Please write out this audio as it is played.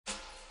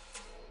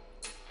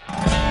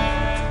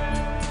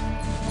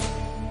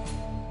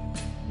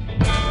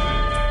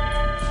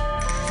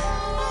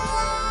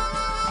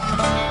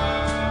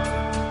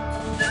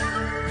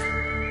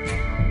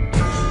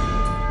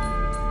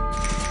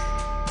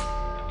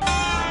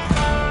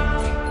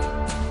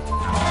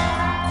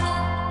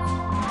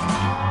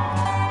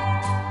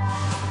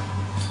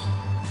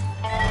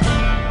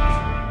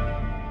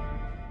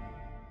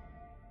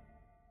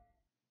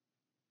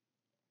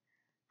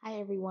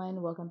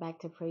welcome back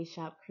to Praise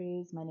Shop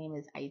Cruise. My name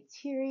is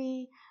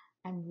Itiri.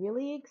 I'm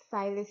really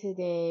excited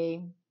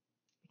today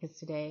because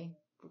today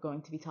we're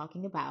going to be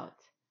talking about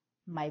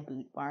my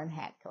Boot Barn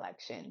hat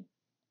collection.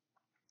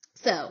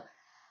 So,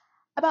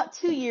 about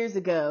 2 years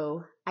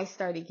ago, I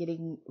started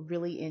getting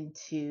really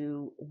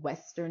into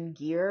Western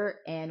gear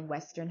and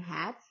Western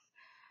hats.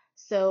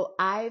 So,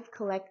 I've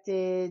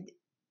collected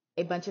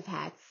a bunch of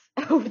hats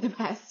over the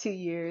past 2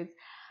 years.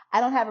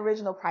 I don't have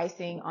original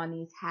pricing on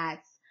these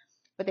hats,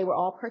 but they were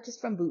all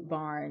purchased from Boot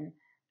Barn.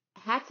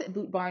 Hats at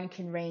Boot Barn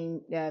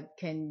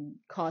can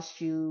cost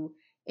you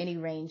any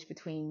range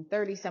between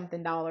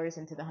 $30-something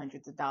into the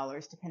hundreds of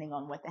dollars, depending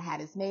on what the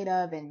hat is made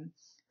of and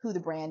who the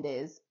brand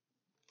is.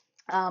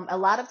 A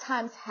lot of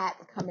times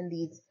hats come in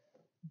these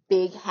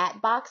big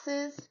hat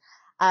boxes.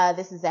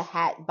 This is a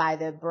hat by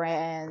the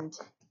brand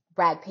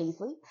Brad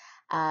Paisley,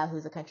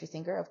 who's a country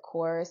singer, of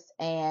course,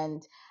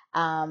 and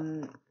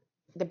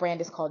the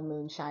brand is called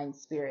Moonshine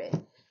Spirit.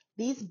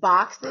 These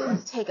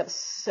boxes take up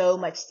so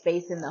much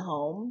space in the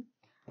home,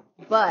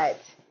 but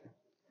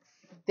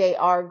they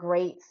are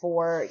great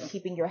for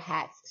keeping your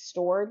hats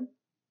stored.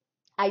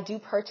 I do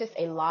purchase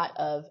a lot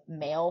of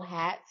male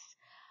hats,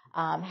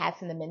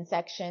 hats in the men's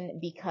section,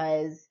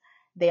 because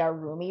they are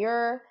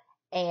roomier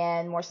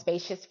and more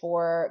spacious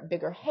for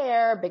bigger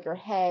hair, bigger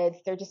heads.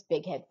 They're just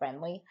big head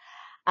friendly.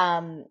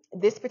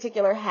 This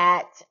particular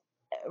hat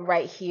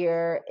right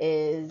here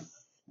is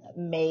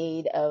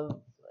made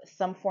of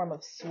some form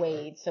of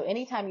suede. So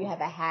anytime you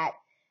have a hat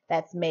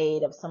that's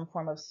made of some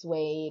form of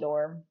suede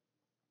or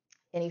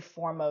any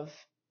form of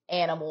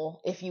animal,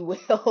 if you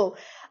will,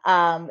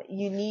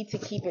 you need to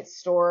keep it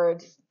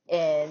stored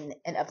in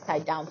an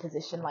upside down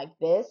position like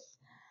this.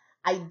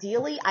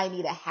 Ideally, I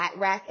need a hat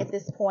rack at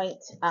this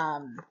point,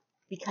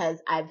 because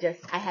I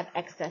have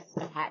excess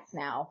of hats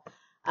now,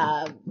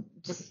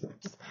 just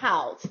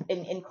piled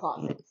in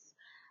closets.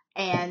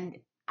 And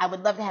I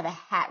would love to have a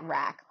hat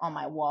rack on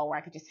my wall where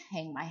I could just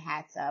hang my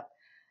hats up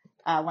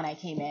when I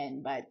came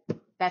in, but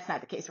that's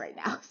not the case right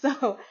now.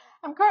 So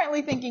I'm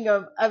currently thinking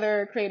of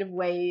other creative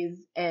ways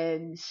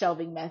and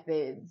shelving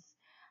methods,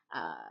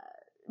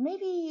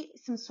 maybe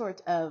some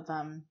sort of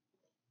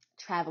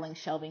traveling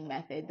shelving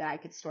method that I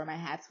could store my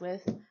hats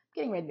with. I'm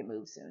getting ready to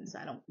move soon, so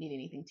I don't need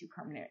anything too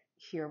permanent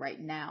here right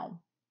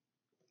now.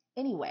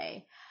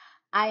 Anyway,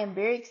 I am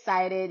very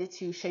excited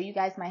to show you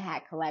guys my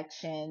hat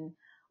collection.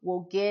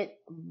 We'll get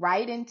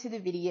right into the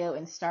video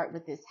and start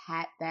with this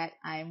hat that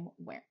I'm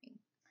wearing.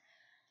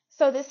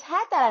 So this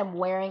hat that I'm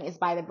wearing is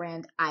by the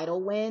brand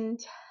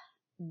Idyllwind.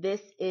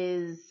 This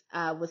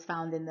was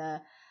found in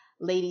the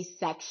ladies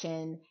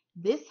section.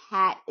 This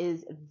hat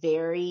is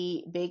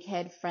very big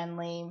head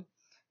friendly.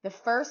 The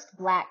first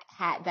black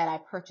hat that I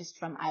purchased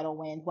from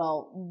Idyllwind,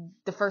 well,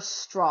 the first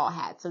straw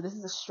hat. So this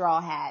is a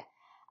straw hat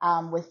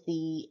with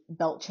the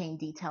belt chain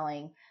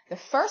detailing. The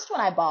first one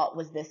I bought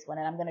was this one,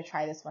 and I'm going to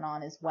try this one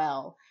on as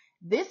well.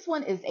 This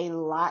one is a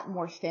lot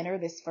more thinner,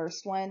 this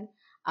first one,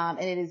 and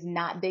it is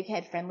not big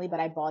head friendly, but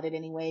I bought it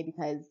anyway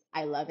because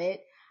I love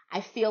it.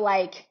 I feel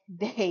like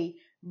they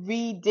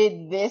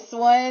redid this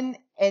one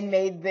and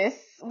made this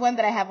one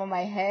that I have on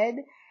my head,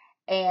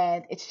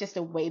 and it's just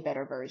a way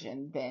better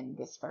version than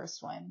this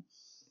first one.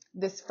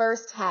 This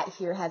first hat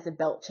here has a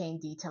belt chain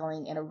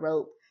detailing and a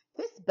rope.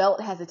 This belt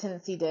has a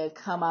tendency to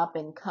come up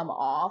and come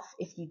off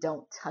if you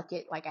don't tuck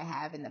it like I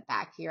have in the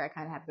back here. I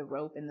kind of have the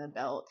rope and the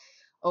belt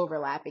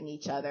overlapping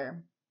each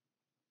other.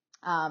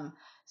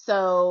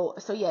 So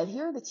yeah,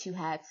 here are the two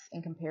hats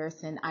in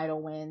comparison,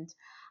 Idyllwind.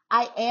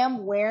 I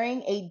am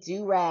wearing a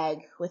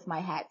do-rag with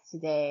my hats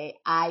today.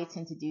 I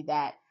tend to do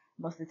that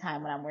most of the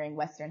time when I'm wearing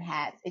Western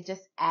hats. It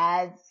just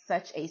adds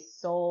such a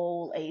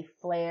soul, a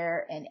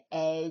flair, an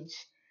edge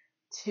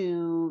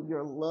to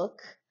your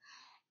look.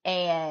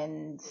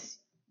 And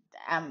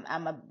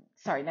not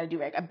a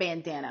do-rag, a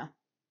bandana.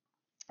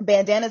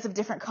 Bandanas of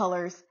different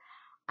colors.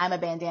 I'm a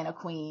bandana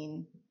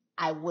queen.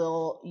 I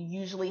will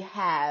usually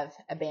have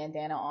a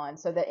bandana on.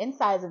 So the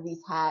insides of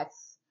these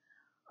hats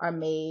are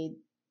made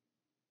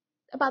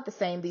about the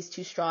same. These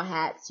two straw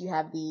hats, you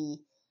have the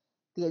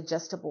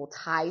adjustable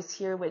ties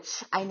here,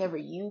 which I never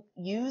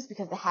use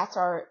because the hats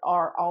are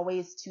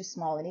always too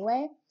small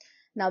anyway.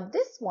 Now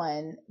this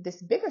one, this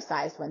bigger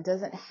sized one,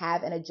 doesn't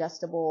have an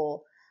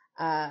adjustable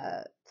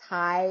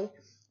tie,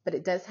 but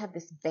it does have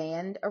this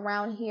band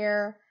around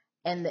here,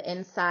 and the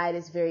inside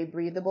is very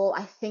breathable.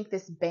 I think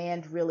this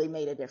band really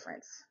made a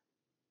difference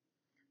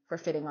for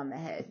fitting on the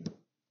head.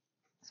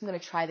 So I'm going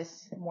to try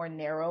this more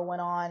narrow one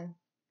on.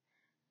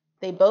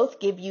 They both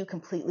give you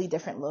completely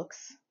different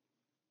looks.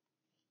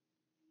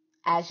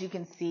 As you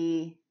can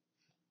see,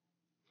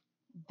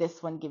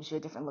 this one gives you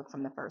a different look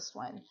from the first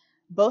one.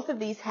 Both of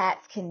these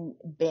hats can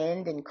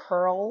bend and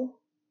curl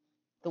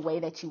the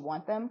way that you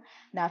want them.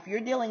 Now, if you're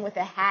dealing with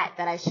a hat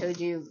that I showed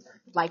you,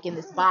 like in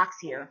this box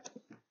here,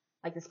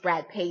 like this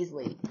Brad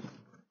Paisley,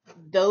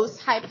 those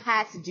type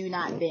hats do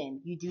not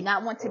bend. You do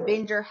not want to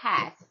bend your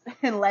hats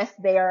unless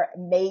they are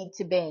made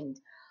to bend.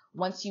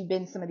 Once you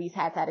bend some of these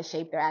hats out of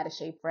shape, they're out of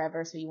shape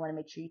forever. So you want to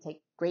make sure you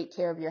take great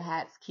care of your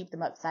hats, keep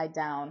them upside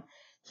down,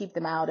 keep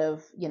them out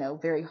of,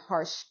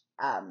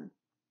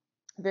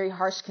 very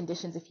harsh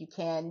conditions if you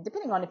can.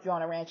 Depending on if you're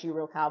on a ranch, you're a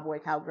real cowboy,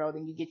 cowgirl,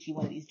 then you get you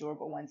one of these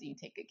durable ones and you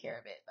take good care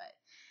of it. But,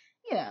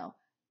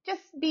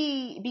 just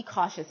be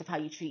cautious of how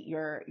you treat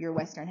your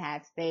Western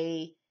hats.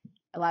 A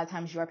lot of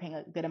times you are paying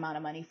a good amount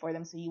of money for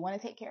them, so you want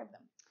to take care of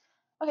them.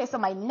 Okay, so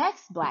my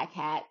next black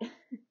hat,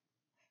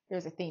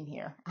 there's a theme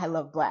here. I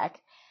love black.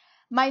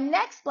 My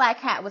next black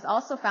hat was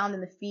also found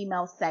in the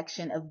female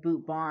section of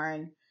Boot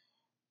Barn.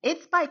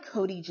 It's by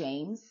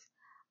codyjames.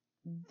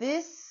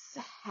 This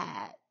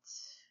hat,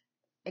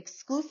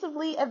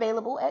 exclusively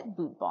available at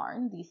Boot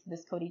Barn,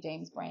 this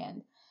codyjames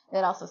brand.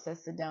 It also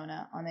says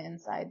Sedona on the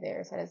inside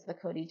there. So that's the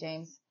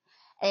codyjames.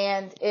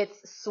 And it's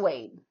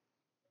suede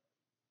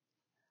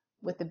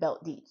with the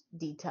belt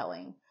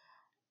detailing.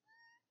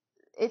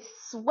 It's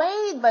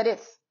suede, but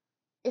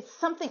it's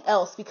something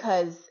else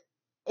because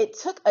it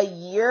took a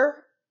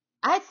year,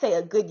 I'd say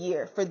a good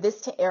year, for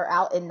this to air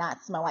out and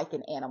not smell like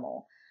an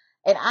animal.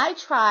 And I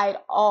tried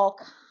all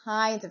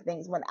kinds of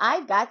things. When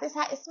I got this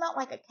hat, it smelled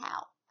like a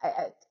cow.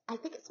 I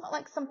think it smelled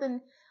like something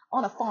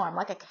on a farm,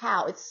 like a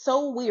cow. It's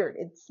so weird.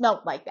 It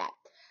smelled like that.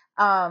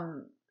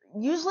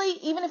 Usually,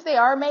 even if they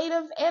are made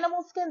of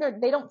animal skin,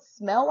 they don't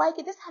smell like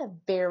it. This had a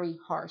very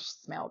harsh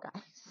smell,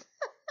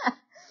 guys.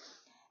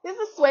 This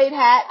is a suede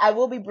hat. I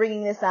will be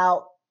bringing this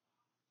out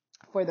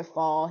for the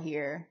fall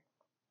here.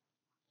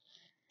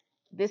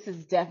 This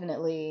is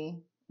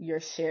definitely your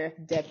sheriff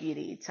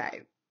deputy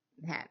type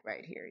hat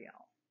right here,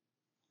 y'all.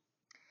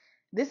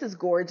 This is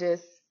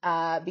gorgeous.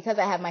 Because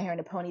I have my hair in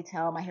a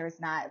ponytail, my hair is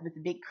not with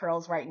the big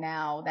curls right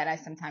now that I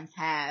sometimes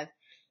have.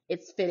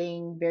 It's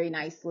fitting very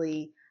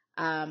nicely.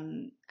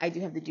 I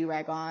do have the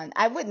do-rag on.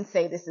 I wouldn't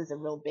say this is a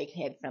real big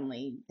head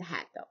friendly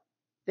hat though.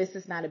 This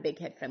is not a big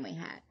head friendly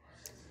hat.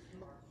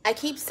 I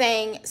keep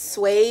saying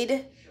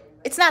suede.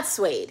 It's not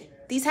suede.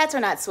 These hats are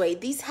not suede.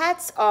 These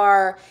hats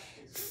are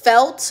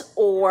felt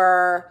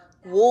or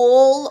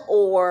wool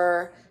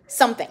or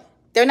something.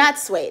 They're not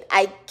suede.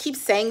 I keep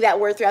saying that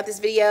word throughout this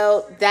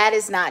video. That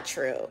is not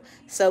true.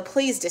 So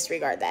please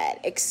disregard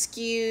that.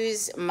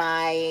 Excuse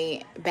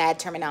my bad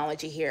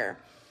terminology here.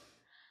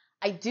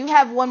 I do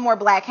have one more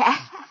black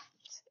hat.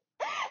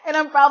 And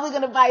I'm probably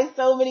going to buy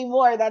so many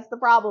more. That's the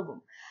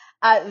problem.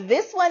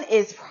 This one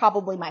is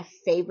probably my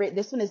favorite.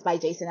 This one is by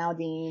Jason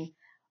Aldean.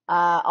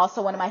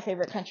 Also one of my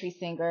favorite country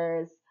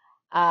singers.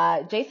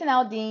 Jason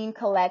Aldean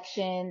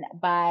collection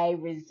by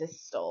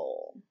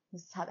Resistol.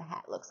 This is how the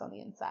hat looks on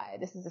the inside.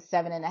 This is a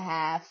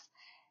 7.5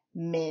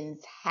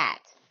 men's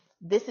hat.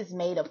 This is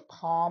made of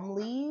palm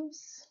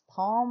leaves,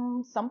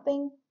 palm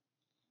something.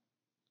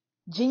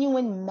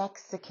 Genuine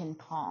Mexican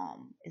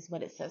palm is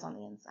what it says on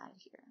the inside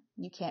here.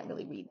 You can't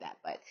really read that,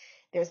 but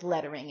there's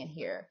lettering in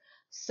here.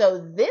 So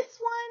this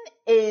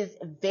one is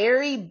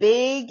very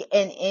big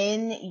and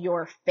in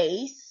your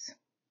face.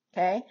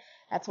 Okay.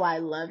 That's why I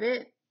love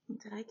it.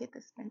 Did I get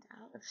this bent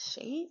out of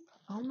shape?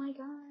 Oh my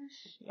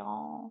gosh,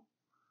 y'all.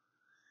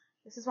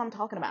 This is what I'm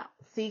talking about.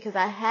 See, because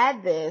I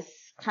had this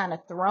kind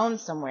of thrown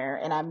somewhere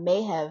and I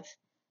may have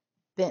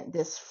bent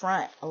this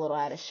front a little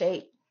out of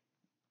shape.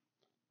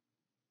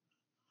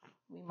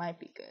 We might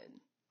be good.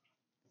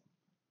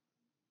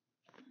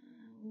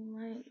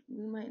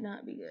 We might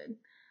not be good.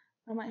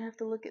 I might have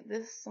to look at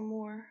this some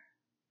more.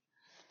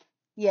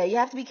 Yeah, you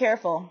have to be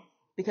careful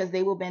because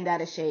they will bend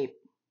out of shape.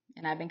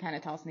 And I've been kind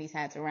of tossing these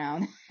hats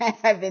around.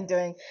 I've been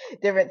doing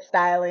different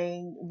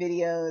styling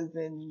videos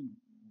and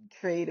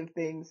creative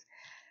things.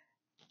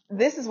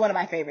 This is one of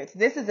my favorites.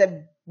 This is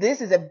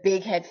a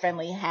big head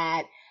friendly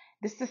hat.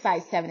 This is a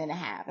size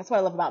 7.5. That's what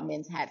I love about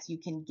men's hats. You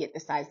can get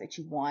the size that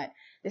you want.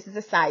 This is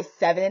a size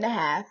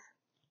 7.5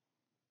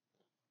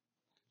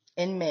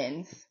 in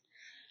men's.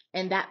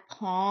 And that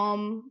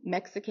palm,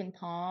 Mexican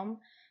palm,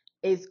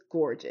 is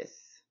gorgeous.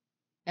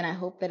 And I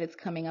hope that it's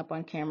coming up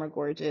on camera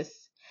gorgeous.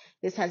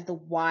 This has the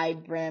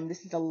wide brim.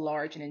 This is a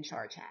large and in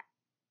charge hat.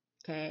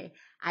 Okay.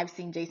 I've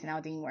seen Jason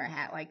Aldean wear a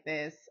hat like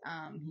this.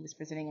 He was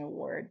presenting an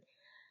award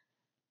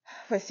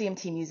for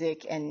CMT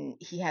Music and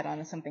he had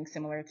on something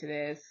similar to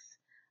this.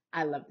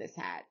 I love this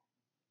hat.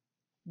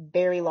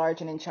 Very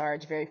large and in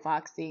charge, very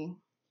foxy.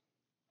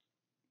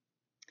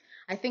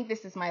 I think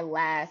this is my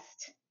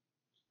last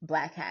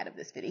black hat of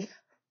this video.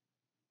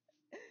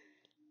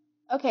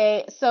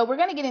 Okay, so we're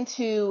going to get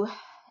into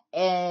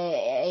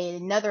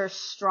another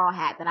straw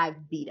hat that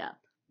I've beat up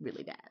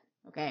really bad.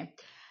 Okay.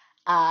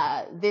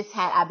 This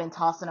hat I've been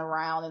tossing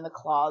around in the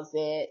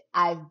closet.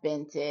 I've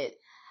bent it.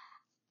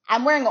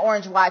 I'm wearing an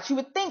orange watch. You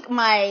would think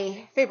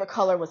my favorite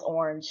color was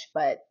orange,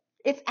 but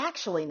it's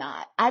actually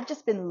not. I've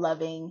just been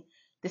loving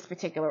this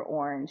particular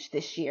orange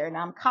this year.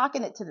 Now I'm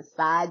cocking it to the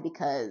side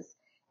because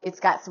it's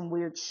got some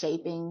weird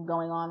shaping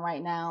going on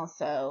right now.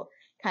 So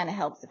kind of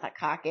helps if I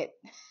cock it.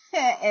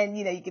 And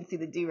you can see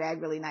the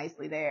do-rag really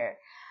nicely there.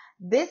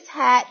 This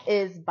hat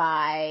is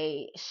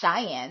by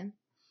Cheyenne.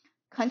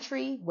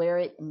 Country, wear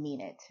it, mean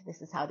it.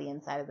 This is how the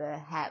inside of the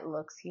hat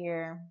looks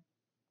here.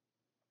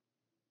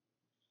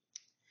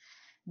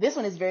 This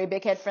one is very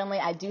big head friendly.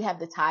 I do have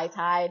the tie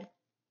tied.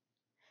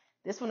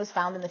 This one was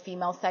found in the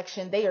female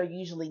section. They are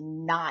usually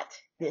not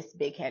this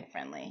big head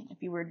friendly.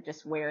 If you were to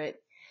just wear it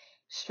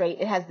straight,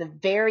 it has the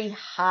very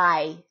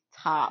high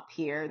top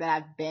here that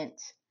I've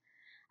bent.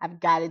 I've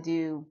got to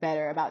do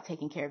better about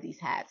taking care of these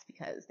hats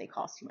because they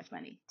cost too much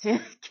money to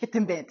get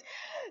them bent.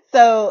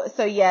 So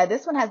yeah,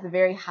 this one has the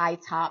very high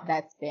top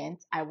that's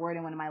bent. I wore it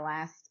in one of my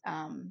last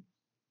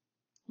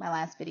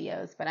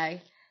videos, but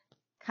I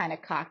kind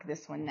of cock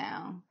this one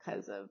now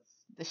because of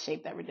the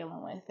shape that we're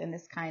dealing with, and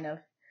this kind of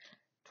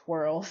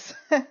twirls.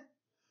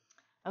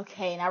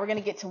 Okay, now we're going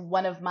to get to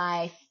one of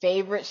my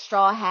favorite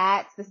straw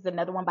hats. This is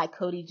another one by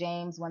Cody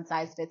James, one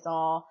size fits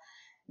all.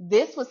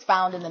 This was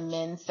found in the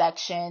men's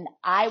section.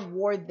 I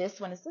wore this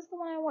one. Is this the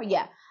one I wore?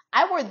 Yeah,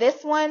 I wore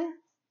this one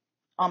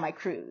on my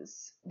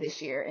cruise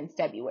this year in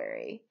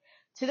February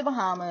to the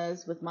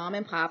Bahamas with mom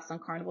and pops on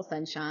Carnival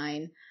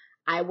Sunshine.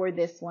 I wore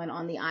this one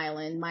on the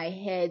island. My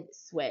head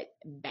sweat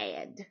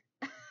bad.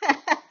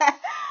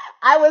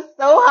 I was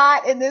so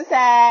hot in this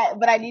hat,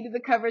 but I needed the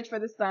coverage for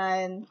the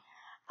sun.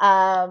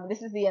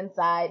 This is the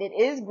inside. It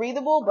is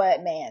breathable,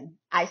 but man,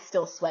 I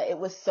still sweat. It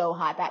was so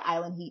hot. That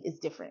island heat is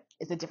different.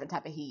 It's a different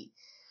type of heat.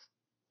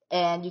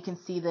 And you can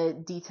see the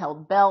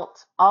detailed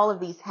belt. All of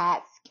these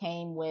hats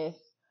came with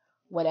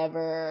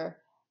whatever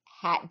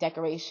hat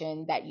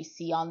decoration that you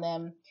see on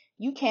them.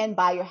 You can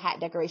buy your hat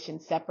decoration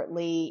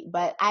separately,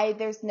 but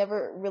there's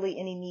never really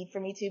any need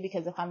for me to,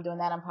 because if I'm doing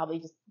that, I'm probably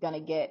just going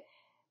to get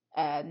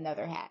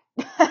another hat.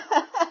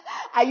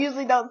 I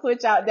usually don't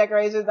switch out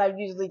decorations. I'm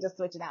usually just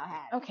switching out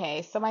hats.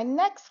 Okay, so my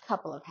next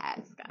couple of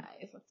hats,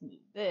 guys, let's move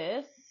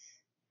this,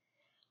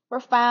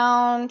 were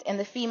found in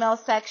the female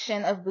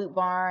section of Boot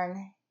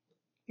Barn.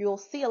 You'll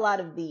see a lot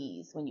of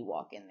these when you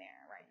walk in there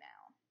right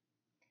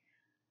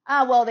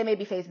now. Well, they may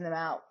be phasing them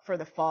out for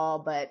the fall,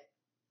 but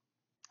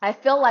I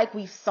feel like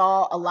we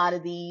saw a lot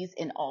of these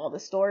in all the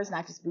stores,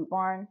 not just Boot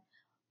Barn.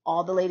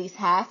 All the ladies'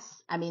 hats.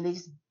 I mean, they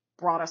just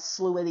brought a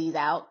slew of these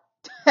out.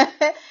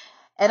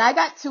 And I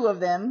got two of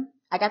them.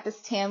 I got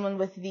this tan one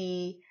with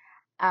the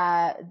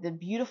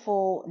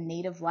beautiful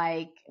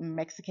native-like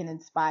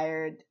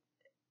Mexican-inspired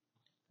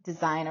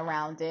design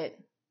around it.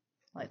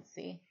 Let's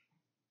see.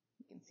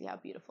 You can see how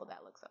beautiful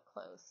that looks up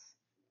close.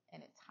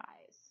 And it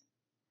ties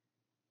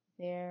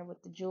there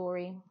with the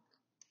jewelry.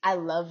 I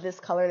love this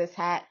color, this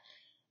hat.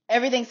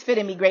 Everything's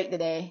fitting me great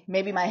today.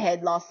 Maybe my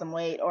head lost some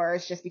weight, or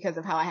it's just because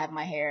of how I have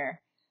my hair.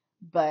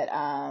 But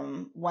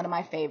one of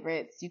my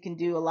favorites. You can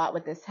do a lot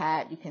with this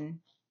hat. You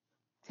can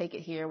take it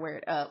here, wear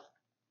it up.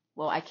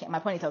 Well, I can't, my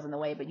ponytail's in the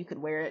way, but you could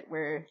wear it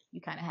where you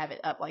kind of have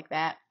it up like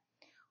that.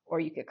 Or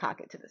you could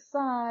cock it to the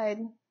side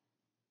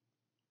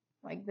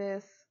like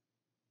this.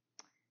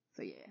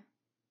 So yeah.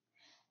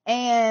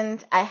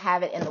 And I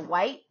have it in the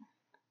white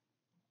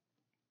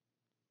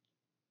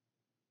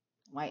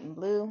and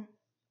blue.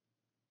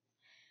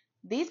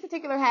 These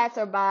particular hats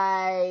are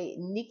by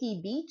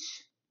Nikki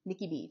Beach.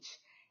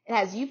 It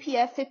has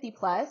UPF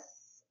 50+.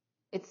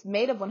 It's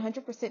made of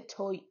 100%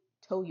 Toyo.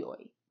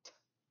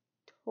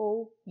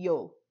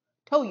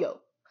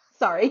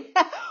 Sorry.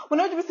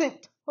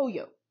 100%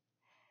 Toyo.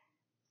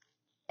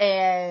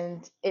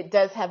 And it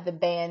does have the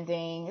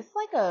banding. It's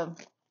like a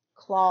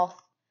cloth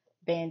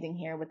banding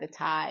here with the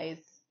ties.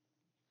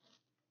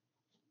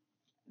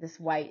 This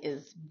white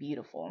is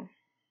beautiful.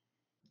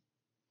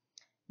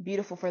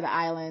 Beautiful for the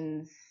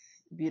islands.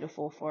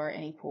 Beautiful for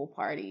any pool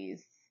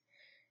parties.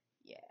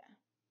 Yeah.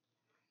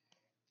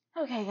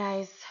 Okay,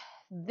 guys.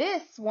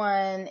 This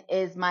one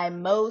is my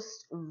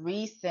most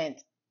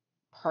recent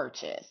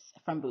purchase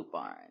from Boot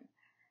Barn.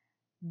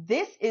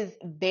 This is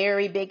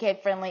very big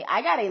head friendly.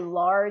 I got a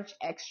large,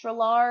 extra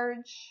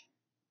large.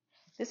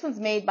 This one's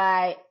made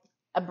by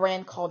a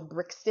brand called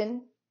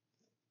Brixton.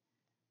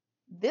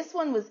 This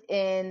one was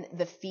in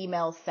the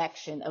female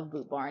section of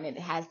Boot Barn. It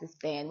has this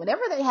band.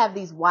 Whenever they have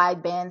these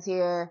wide bands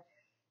here,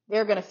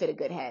 they're going to fit a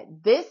good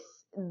head.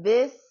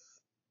 This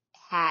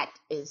hat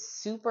is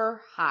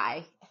super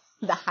high.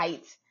 The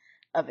height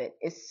of it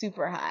is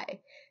super high.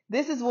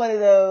 This is one of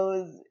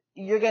those,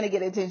 you're going to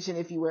get attention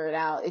if you wear it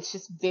out. It's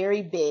just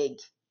very big.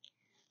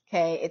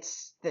 Okay,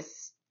 it's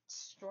this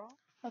strong.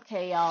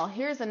 Okay, y'all,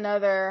 here's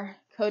another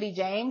Cody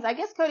James. I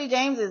guess Cody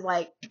James is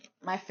like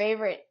my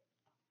favorite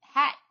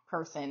hat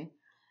person.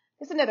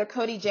 There's another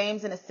Cody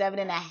James in a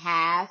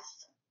 7.5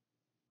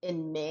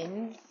 in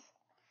men's.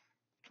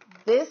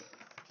 This,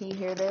 can you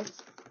hear this?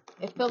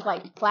 It feels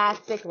like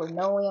plastic,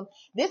 linoleum.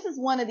 This is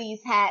one of these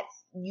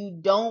hats you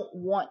don't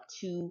want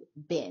to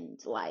bend.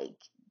 Like,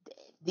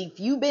 if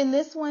you bend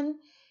this one,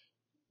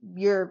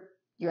 you're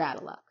out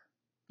of luck.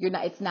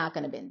 It's not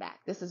going to bend back.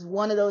 This is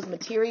one of those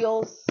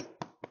materials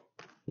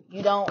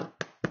you don't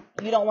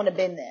want to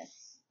bend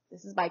this.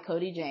 This is by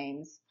Cody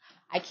James.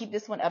 I keep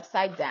this one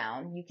upside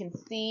down. You can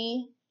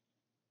see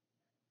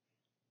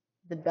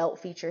the belt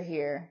feature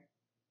here.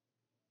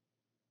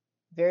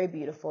 Very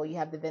beautiful. You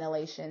have the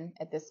ventilation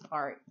at this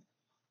part.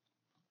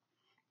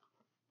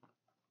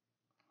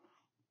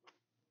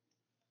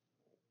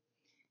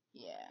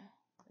 Yeah,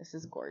 this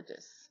is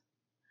gorgeous.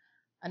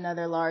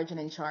 Another large and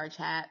in charge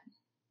hat.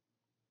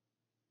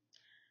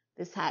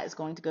 This hat is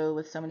going to go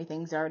with so many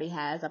things it already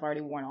has. I've already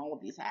worn all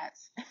of these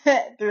hats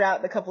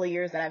throughout the couple of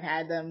years that I've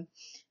had them.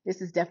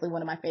 This is definitely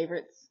one of my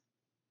favorites.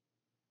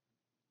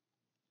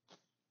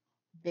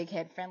 Big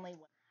head friendly.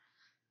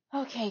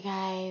 Okay,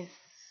 guys.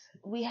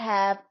 We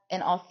have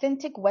an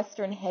authentic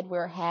Western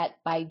headwear hat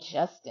by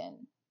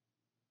Justin,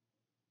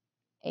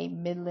 a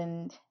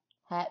Midland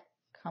hat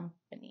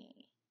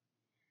company.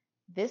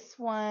 This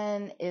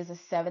one is a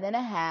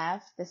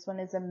 7.5. This one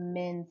is a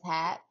men's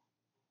hat.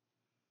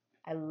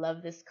 I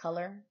love this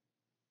color.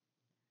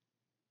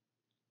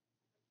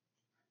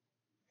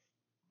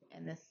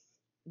 And this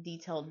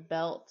detailed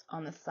belt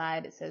on the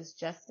side, it says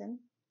Justin.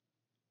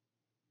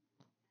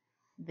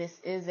 This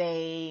is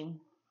a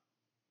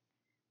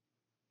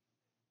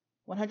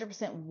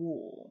 100%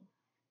 wool.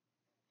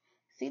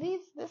 See,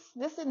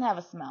 this didn't have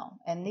a smell,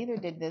 and neither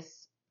did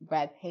this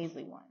Brad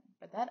Paisley one.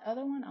 But that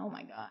other one, oh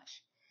my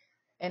gosh.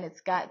 And it's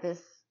got this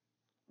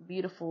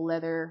beautiful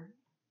leather,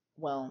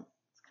 well,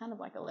 it's kind of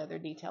like a leather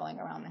detailing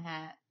around the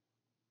hat.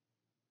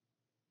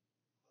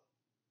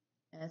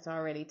 And it's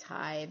already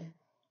tied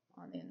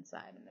on the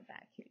inside and the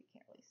back here. You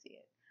can't really see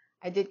it.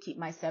 I did keep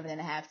my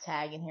 7.5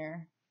 tag in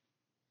here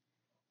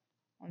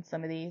on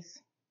some of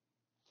these.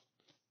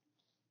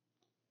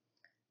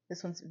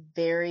 This one's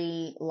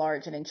very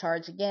large and in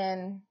charge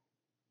again.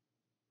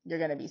 You're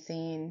going to be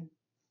seen.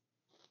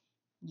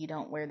 You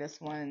don't wear this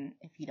one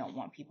if you don't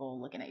want people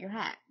looking at your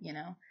hat, you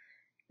know.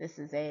 This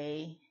is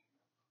a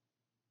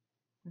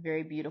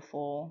very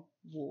beautiful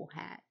wool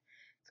hat.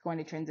 It's going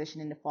to transition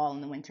into fall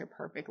and the winter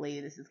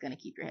perfectly. This is going to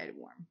keep your head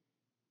warm.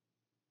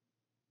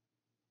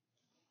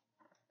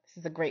 This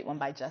is a great one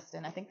by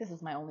Justin. I think this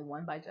is my only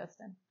one by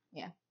Justin.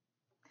 Yeah.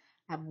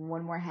 I have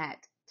one more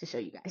hat to show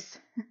you guys.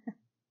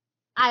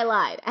 I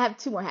lied. I have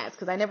 2 more hats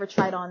because I never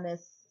tried on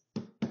this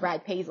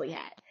Brad Paisley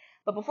hat.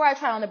 But before I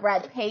try on the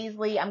Brad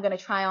Paisley, I'm going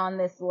to try on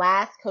this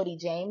last Cody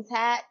James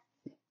hat.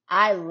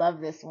 I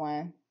love this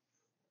one.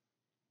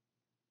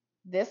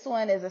 This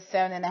one is a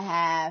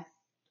 7.5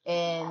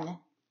 in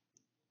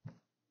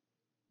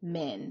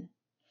men.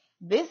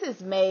 This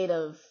is made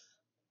of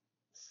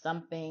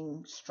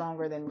something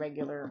stronger than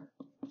regular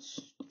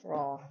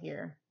straw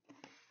here.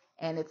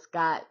 And it's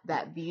got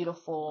that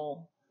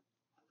beautiful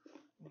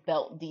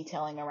belt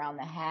detailing around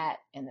the hat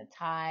and the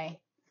tie.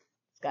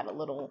 It's got a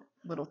little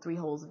 3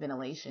 holes of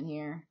ventilation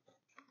here.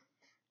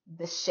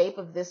 The shape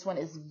of this one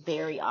is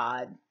very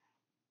odd.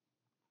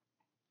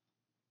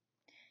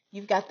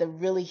 You've got the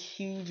really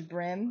huge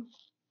brim,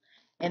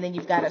 and then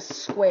you've got a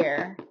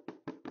square.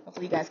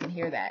 Hopefully you guys can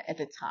hear that at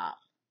the top.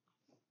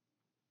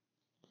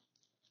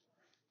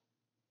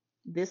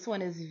 This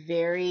one is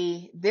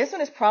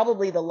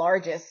probably the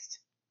largest,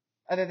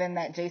 other than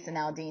that Jason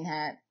Aldean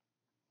hat.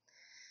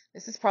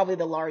 This is probably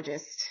the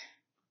largest.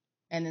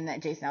 And then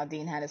that Jason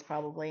Aldean hat is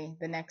probably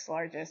the next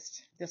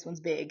largest. This one's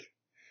big.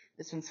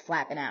 This one's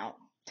flapping out.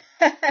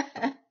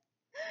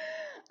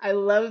 I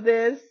love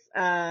this.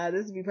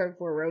 This would be perfect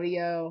for a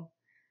rodeo,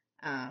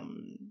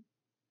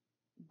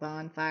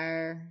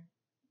 bonfire,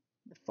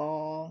 the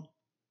fall,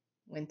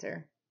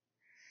 winter.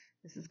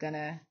 This is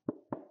gonna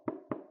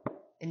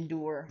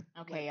endure.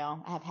 Okay,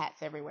 y'all. I have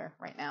hats everywhere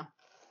right now.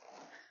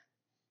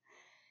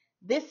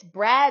 This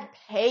Brad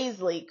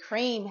Paisley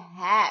cream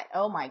hat.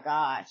 Oh my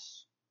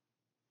gosh.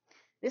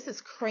 This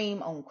is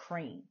cream on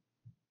cream.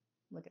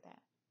 Look at that.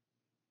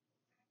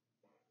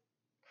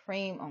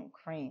 Cream on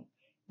cream.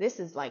 This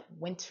is like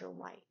winter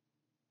white.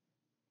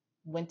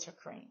 Winter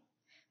cream.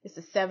 This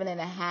is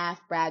 7.5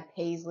 Brad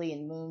Paisley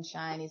in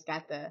moonshine. He's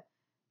got the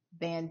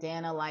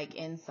bandana like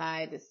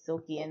inside, the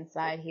silky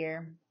inside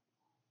here.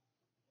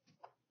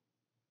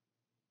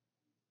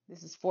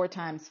 This is 4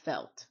 times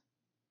felt.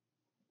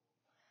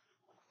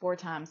 4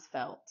 times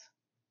felt.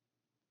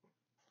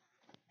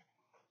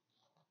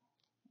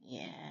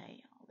 Yeah,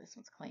 y'all, this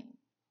one's clean.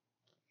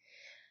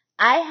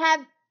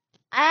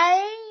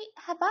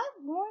 Have I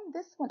worn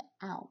this one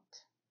out?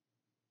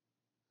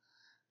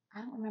 I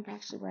don't remember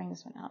actually wearing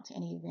this one out to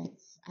any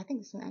events. I think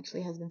this one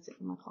actually has been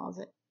sitting in my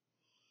closet.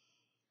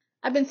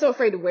 I've been so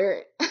afraid to wear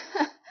it.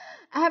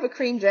 I have a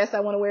cream dress I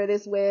want to wear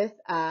this with,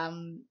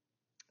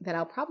 that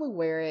I'll probably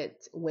wear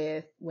it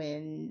with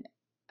when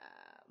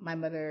my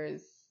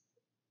mother's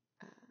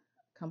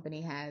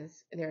company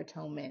has their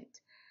atonement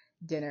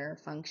dinner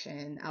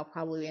function. I'll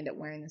probably end up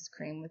wearing this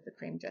cream with the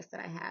cream dress that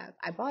I have.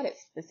 I bought it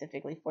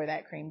specifically for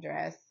that cream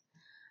dress.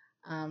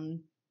 I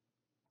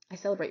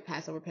celebrate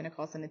Passover,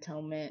 Pentecost, and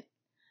Atonement,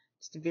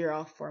 just to veer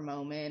off for a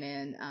moment.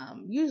 And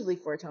usually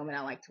for Atonement,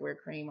 I like to wear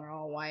cream or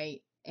all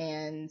white.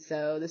 And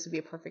so this would be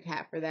a perfect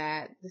hat for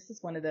that. This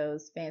is one of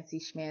those fancy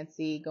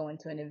schmancy, go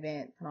into an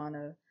event, put on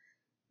a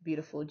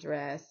beautiful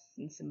dress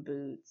and some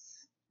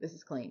boots. This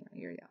is clean right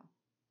here, y'all.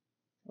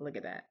 Look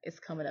at that. It's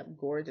coming up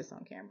gorgeous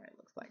on camera, it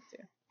looks like,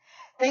 too.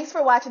 Thanks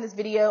for watching this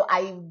video.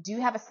 I do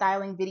have a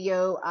styling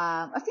video,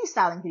 a few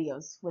styling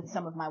videos with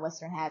some of my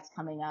Western hats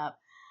coming up.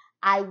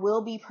 I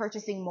will be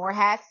purchasing more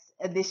hats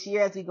this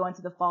year as we go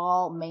into the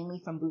fall,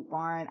 mainly from Boot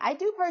Barn. I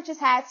do purchase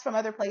hats from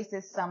other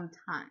places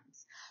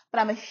sometimes, but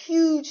I'm a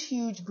huge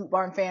Boot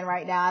Barn fan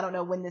right now. I don't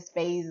know when this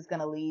phase is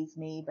going to leave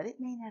me, but it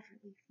may never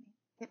leave me.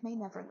 It may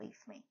never leave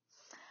me.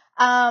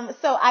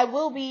 So I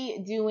will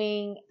be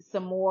doing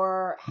some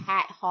more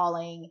hat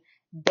hauling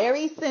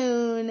very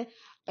soon.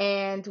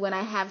 And when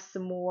I have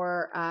some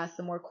more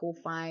cool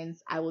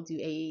finds, I will do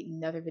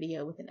another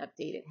video with an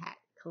updated hat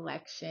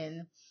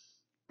collection.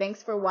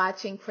 Thanks for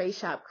watching Pray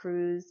Shop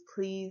Cruise.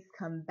 Please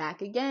come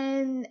back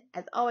again.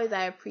 As always,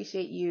 I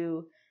appreciate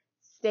you.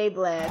 Stay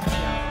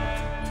blessed.